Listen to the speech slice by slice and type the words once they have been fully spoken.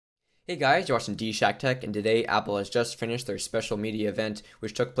Hey guys, you're watching DshackTech, and today Apple has just finished their special media event,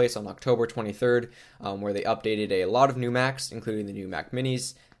 which took place on October 23rd, where they updated a lot of new Macs, including the new Mac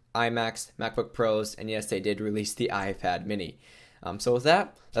Minis, iMacs, MacBook Pros, and yes, they did release the iPad Mini. So with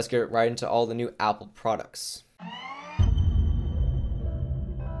that, let's get right into all the new Apple products.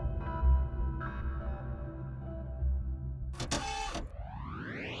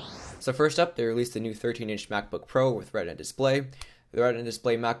 So first up, they released the new 13-inch MacBook Pro with Retina display. The Retina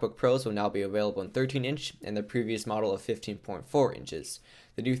display MacBook Pros will now be available in 13-inch and the previous model of 15.4 inches.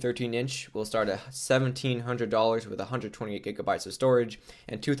 The new 13-inch will start at $1,700 with 128 gigabytes of storage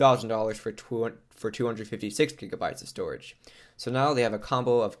and $2,000 for 256 gigabytes of storage. So now they have a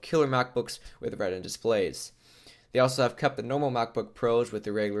combo of killer MacBooks with Retina displays. They also have kept the normal MacBook Pros with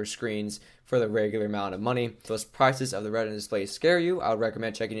the regular screens for the regular amount of money. If those prices of the Retina displays scare you, I would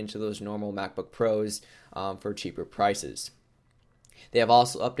recommend checking into those normal MacBook Pros for cheaper prices. They have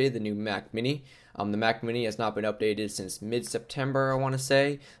also updated the new Mac Mini. The Mac Mini has not been updated since mid-September, I want to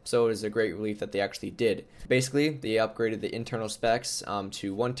say, so it is a great relief that they actually did. Basically, they upgraded the internal specs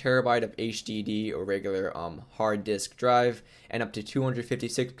to 1 terabyte of HDD or regular hard disk drive and up to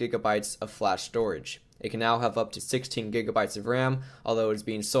 256 gigabytes of flash storage. It can now have up to 16 gigabytes of RAM, although it is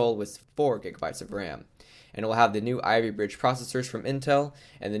being sold with 4 gigabytes of RAM. And it will have the new Ivy Bridge processors from Intel,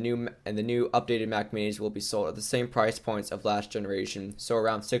 and the new updated Mac Minis will be sold at the same price points of last generation, so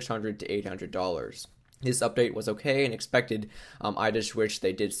around $600 to $800. This update was okay and expected. I just wish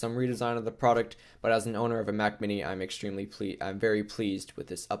they did some redesign of the product, but as an owner of a Mac Mini, I'm very pleased with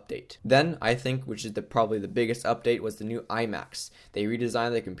this update. Then, I think, which is probably the biggest update, was the new iMacs. They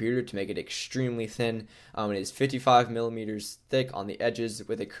redesigned the computer to make it extremely thin. It is 55 millimeters thick on the edges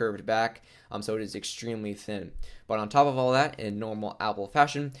with a curved back, so it is extremely thin. But on top of all that, in normal Apple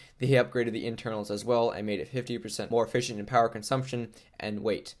fashion, they upgraded the internals as well and made it 50% more efficient in power consumption and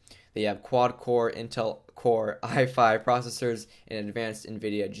weight. They have quad-core Intel Core i5 processors and advanced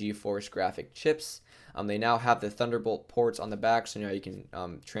NVIDIA GeForce graphic chips. They now have the Thunderbolt ports on the back, so now you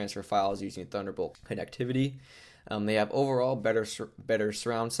can transfer files using Thunderbolt connectivity. They have overall better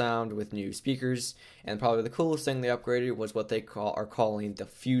surround sound with new speakers, and probably the coolest thing they upgraded was what they are calling the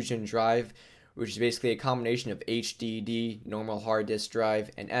Fusion drive, which is basically a combination of HDD, normal hard disk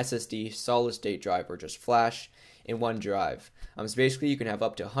drive, and SSD, solid state drive, or just flash, in one drive. So basically you can have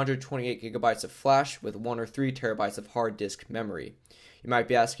up to 128 gigabytes of flash with 1 or 3 terabytes of hard disk memory. You might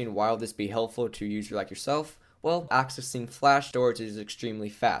be asking, why will this be helpful to a user like yourself? Well, accessing flash storage is extremely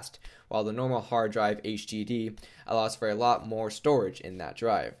fast, while the normal hard drive HDD allows for a lot more storage in that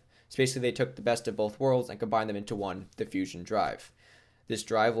drive. So basically they took the best of both worlds and combined them into one, the Fusion drive. This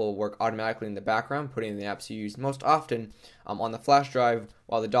drive will work automatically in the background, putting the apps you use most often on the flash drive,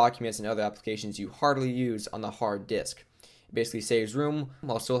 while the documents and other applications you hardly use on the hard disk. It basically saves room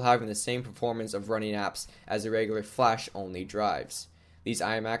while still having the same performance of running apps as the regular flash-only drives. These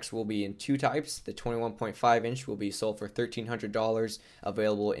iMacs will be in 2 types. The 21.5-inch will be sold for $1,300,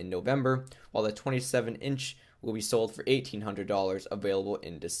 available in November, while the 27-inch will be sold for $1,800, available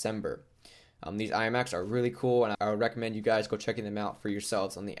in December. These iMacs are really cool, and I would recommend you guys go checking them out for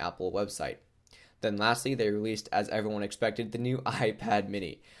yourselves on the Apple website. Then lastly, they released, as everyone expected, the new iPad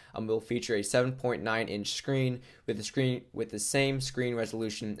Mini. It will feature a 7.9-inch screen with the same screen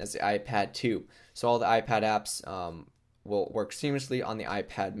resolution as the iPad 2. So all the iPad apps will work seamlessly on the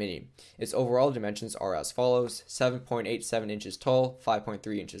iPad Mini. Its overall dimensions are as follows: 7.87 inches tall,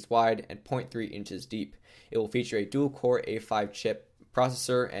 5.3 inches wide, and 0.3 inches deep. It will feature a dual-core A5 chip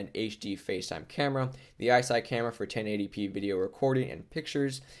processor and HD FaceTime camera, the iSight camera for 1080p video recording and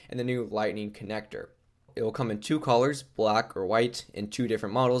pictures, and the new Lightning connector. It will come in 2 colors, black or white, in 2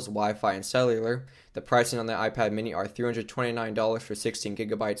 different models, Wi-Fi and cellular. The pricing on the iPad Mini are $329 for 16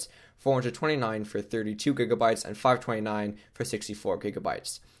 gigabytes, $429 for 32 gigabytes, and $529 for 64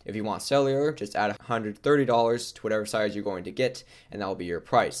 gigabytes. If you want cellular, just add $130 to whatever size you're going to get, and that will be your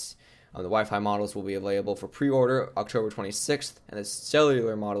price. The Wi-Fi models will be available for pre-order October 26th, and the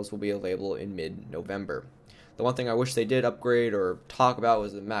cellular models will be available in mid-November. The one thing I wish they did upgrade or talk about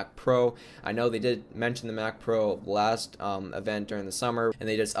was the Mac Pro. I know they did mention the Mac Pro last event during the summer, and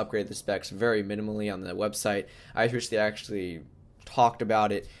they just upgraded the specs very minimally on the website. I wish they actually talked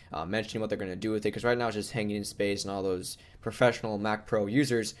about it, mentioning what they're going to do with it, because right now it's just hanging in space, and all those professional Mac Pro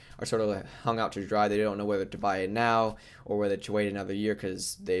users are sort of hung out to dry. They don't know whether to buy it now or whether to wait another year,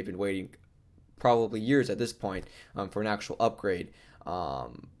 because they've been waiting probably years at this point for an actual upgrade,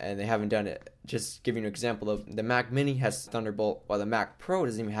 and they haven't done it. Just giving you an example of the Mac Mini has Thunderbolt, while the Mac Pro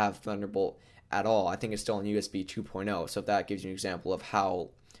doesn't even have Thunderbolt at all. I think it's still on USB 2.0, so if that gives you an example of how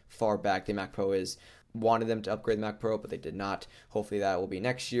far back the Mac Pro is. wanted them to upgrade the Mac Pro, but they did not. Hopefully that will be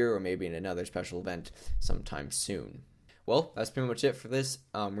next year or maybe in another special event sometime soon. Well, that's pretty much it for this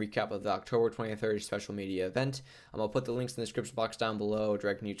recap of the October 23rd special media event. I'll put the links in the description box down below,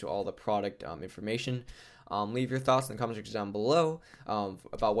 directing you to all the product information. Leave your thoughts in the comment section down below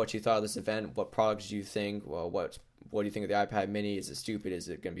about what you thought of this event. What products do you think? Well, what do you think of the iPad mini? Is it stupid? Is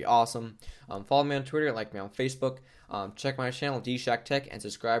it going to be awesome? Follow me on Twitter and like me on Facebook. Check my channel, DshackTech, and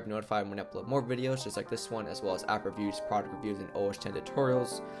subscribe to be notified when I upload more videos just like this one, as well as app reviews, product reviews, and OS 10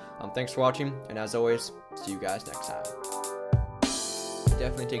 tutorials. Thanks for watching, and as always, see you guys next time. It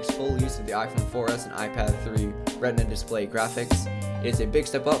definitely takes full use of the iPhone 4S and iPad 3 Retina display graphics. It is a big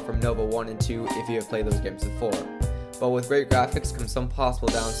step up from Nova 1 and 2 if you have played those games before. But with great graphics comes some possible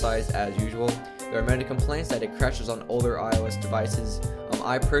downsides as usual. There are many complaints that it crashes on older iOS devices.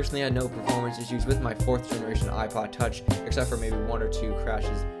 I personally had no performance issues with my 4th generation iPod Touch, except for maybe 1 or 2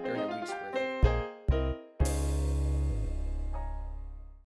 crashes